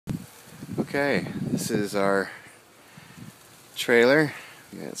Okay, this is our trailer.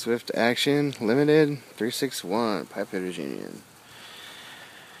 We got Swift Action Limited 361 pipe fitters union.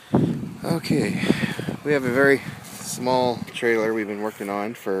 Okay, we have a very small trailer we've been working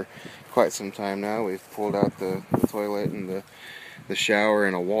on for quite some time now. We've pulled out the toilet and the shower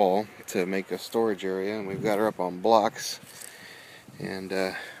and a wall to make a storage area, and we've got her up on blocks and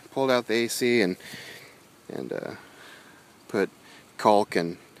pulled out the AC and put caulk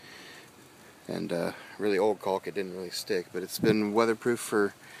and really old caulk. It didn't really stick, but it's been weatherproof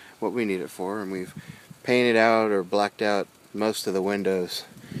for what we need it for, and we've painted out or blacked out most of the windows,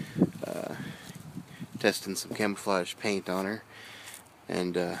 testing some camouflage paint on her,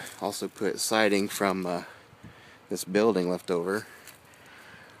 and also put siding from this building left over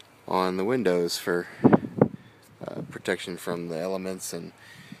on the windows for protection from the elements, and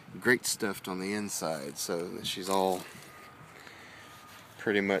great stuffed on the inside so that she's all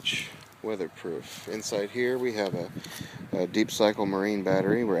pretty much weatherproof. Inside here we have a deep cycle marine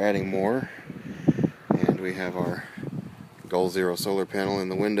battery. We're adding more, and we have our Goal Zero solar panel in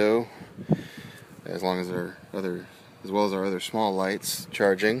the window, as well as our other small lights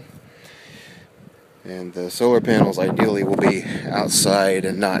charging. And the solar panels ideally will be outside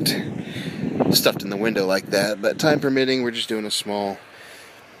and not stuffed in the window like that, but time permitting, we're just doing a small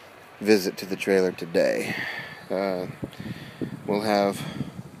visit to the trailer today. We'll have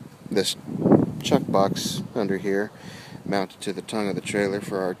this chuck box under here mounted to the tongue of the trailer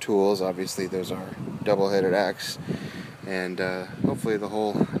for our tools. Obviously there's our double-headed axe, and hopefully the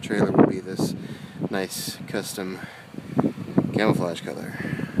whole trailer will be this nice custom camouflage color.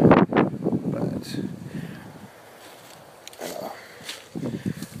 But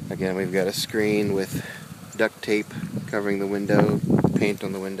again, we've got a screen with duct tape covering the window, paint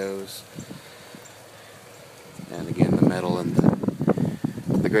on the windows, and again the metal and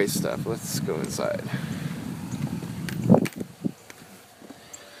the great stuff. Let's go inside.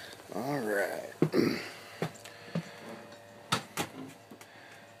 Alright.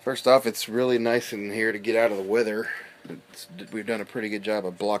 First off, it's really nice in here to get out of the weather. We've done a pretty good job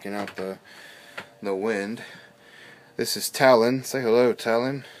of blocking out the wind. This is Talon. Say hello,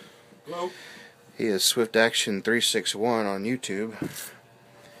 Talon. Hello. He is Swift Action 361 on YouTube.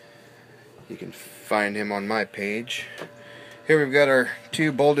 You can find him on my page. Here we've got our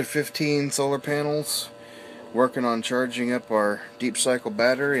two Boulder 15 solar panels working on charging up our deep cycle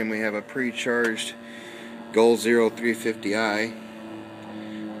battery, and we have a pre-charged Goal Zero 350i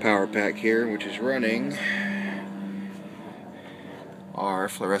power pack here, which is running our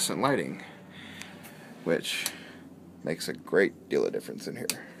fluorescent lighting, which makes a great deal of difference in here.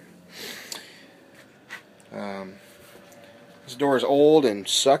 This door is old and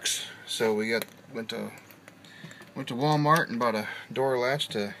sucks, so we went to Walmart and bought a door latch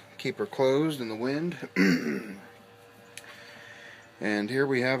to keep her closed in the wind. And here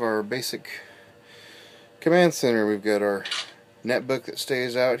we have our basic command center. We've got our netbook that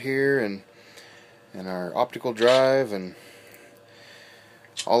stays out here, and our optical drive, and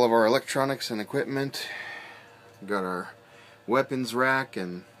all of our electronics and equipment. We've got our weapons rack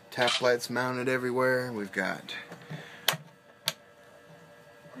and tap lights mounted everywhere. We've got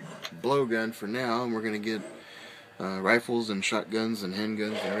blowgun for now, and we're going to get rifles and shotguns and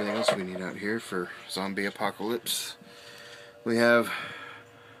handguns and everything else we need out here for zombie apocalypse. We have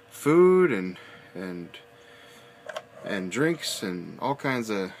food and drinks and all kinds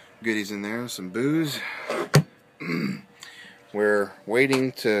of goodies in there, some booze. We're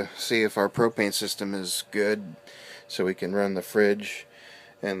waiting to see if our propane system is good so we can run the fridge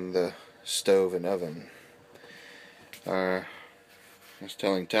and the stove and oven. I was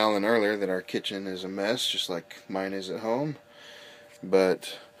telling Talon earlier that our kitchen is a mess, just like mine is at home.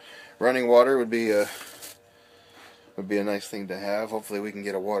 But running water would be a nice thing to have. Hopefully we can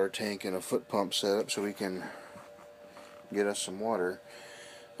get a water tank and a foot pump set up so we can get us some water.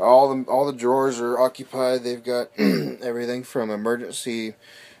 All the drawers are occupied. They've got everything from emergency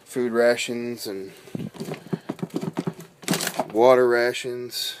food rations and water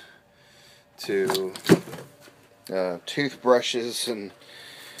rations to toothbrushes and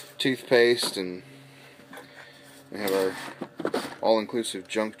toothpaste, and we have our all-inclusive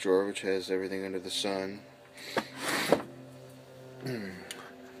junk drawer, which has everything under the sun.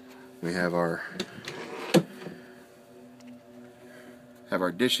 We have our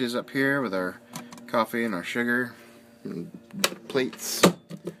dishes up here with our coffee and our sugar and plates.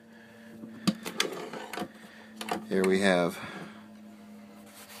 Here we have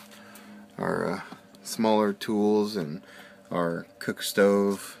our smaller tools and our cook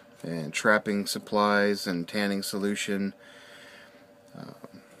stove and trapping supplies and tanning solution.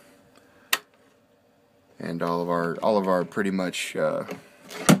 and all of our pretty much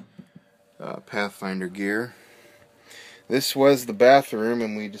Pathfinder gear. This was the bathroom,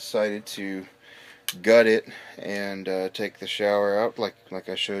 and we decided to gut it and take the shower out like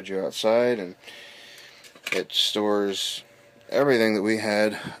I showed you outside, and it stores everything that we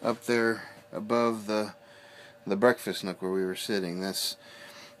had up there above the breakfast nook where we were sitting.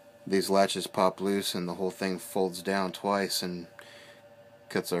 These latches pop loose and the whole thing folds down twice and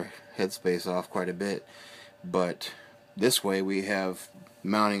cuts our headspace off quite a bit. But this way we have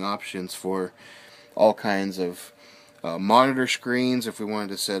mounting options for all kinds of monitor screens if we wanted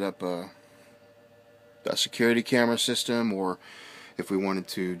to set up a security camera system, or if we wanted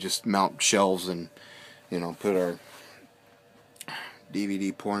to just mount shelves and, you know, put our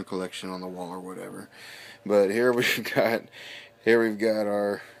DVD porn collection on the wall or whatever. But here we've got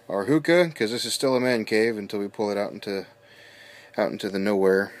our hookah, because this is still a man cave until we pull it out into the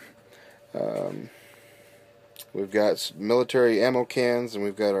nowhere. We've got military ammo cans, and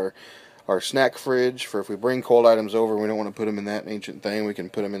we've got our snack fridge for if we bring cold items over and we don't want to put them in that ancient thing, we can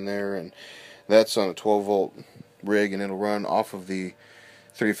put them in there. And that's on a 12-volt rig, and it'll run off of the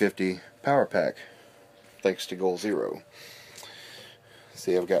 350 power pack, thanks to Goal Zero.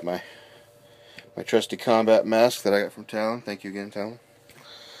 See, I've got my trusty combat mask that I got from Talon. Thank you again, Talon.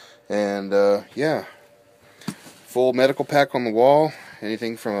 And yeah, full medical pack on the wall.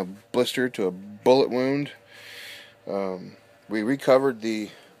 Anything from a blister to a bullet wound. We recovered the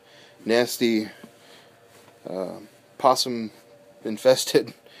nasty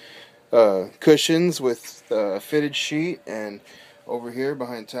possum-infested cushions with a fitted sheet, and over here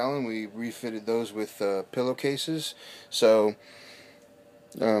behind Talon we refitted those with pillowcases. So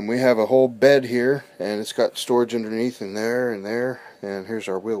we have a whole bed here, and it's got storage underneath and there, and here's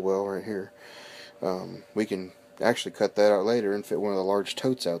our wheel well right here. We can actually cut that out later and fit one of the large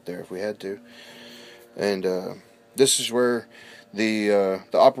totes out there if we had to. And this is where the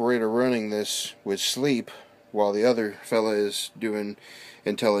operator running this would sleep while the other fella is doing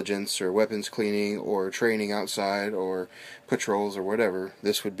intelligence or weapons cleaning or training outside or patrols or whatever.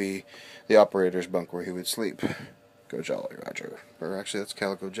 This would be the operator's bunk where he would sleep. Go Jolly Roger. Or actually, that's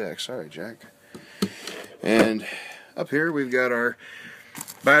Calico Jack. Sorry, Jack. And up here we've got our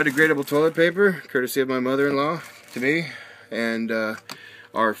biodegradable toilet paper, courtesy of my mother-in-law to me, and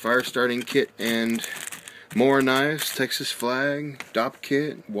our fire starting kit and more knives, Texas flag, DOP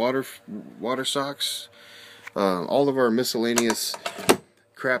kit, water socks, all of our miscellaneous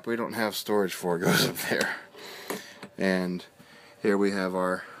crap we don't have storage for goes up there. And here we have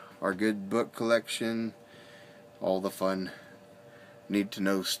our good book collection, all the fun need to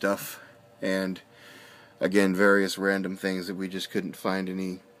know stuff, and again various random things that we just couldn't find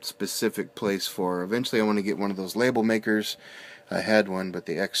any specific place for. Eventually I want to get one of those label makers. I had one, but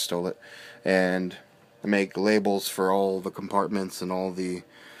the ex stole it, and make labels for all the compartments and all the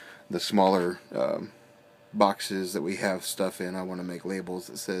smaller boxes that we have stuff in. I want to make labels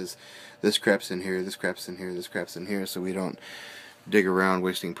that says this crap's in here, this crap's in here, this crap's in here, so we don't dig around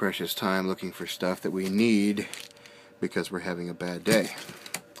wasting precious time looking for stuff that we need because we're having a bad day.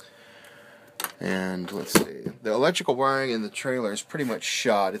 And let's see, the electrical wiring in the trailer is pretty much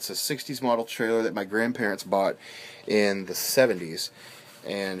shot. It's a 60s model trailer that my grandparents bought in the 70s,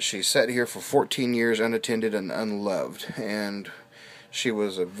 and she sat here for 14 years unattended and unloved, and she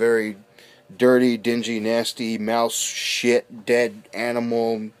was a very dirty, dingy, nasty, mouse shit, dead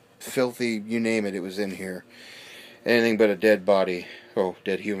animal, filthy, you name it, it was in here. Anything but a dead body. Oh,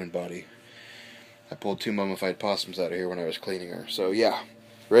 dead human body. I pulled 2 mummified possums out of here when I was cleaning her. So yeah,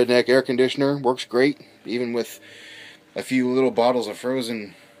 Redneck air conditioner works great, even with a few little bottles of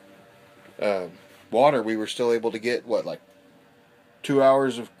frozen water. We were still able to get what, like 2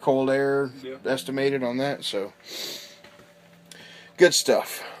 hours of cold air estimated on that. So good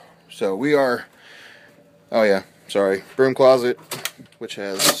stuff. So we are, oh yeah, sorry, broom closet, which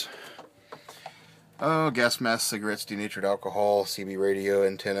has gas mask, cigarettes, denatured alcohol, CB radio,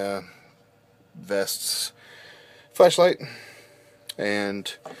 antenna, vests, flashlight,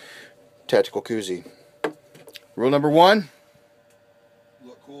 and tactical koozie. Rule number 1,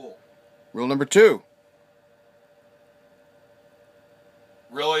 look cool. Rule number 2,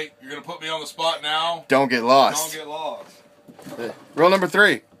 really? You're going to put me on the spot now? don't get lost. Don't get lost. Rule number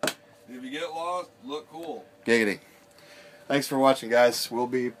 3, if you get lost, look cool. giggity. Thanks for watching, guys. We'll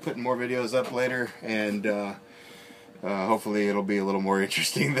be putting more videos up later, and hopefully it'll be a little more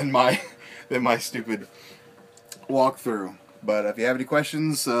interesting than my stupid walkthrough. But if you have any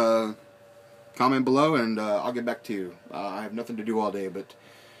questions, comment below, and I'll get back to you. I have nothing to do all day but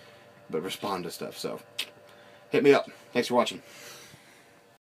respond to stuff, so hit me up. Thanks for watching.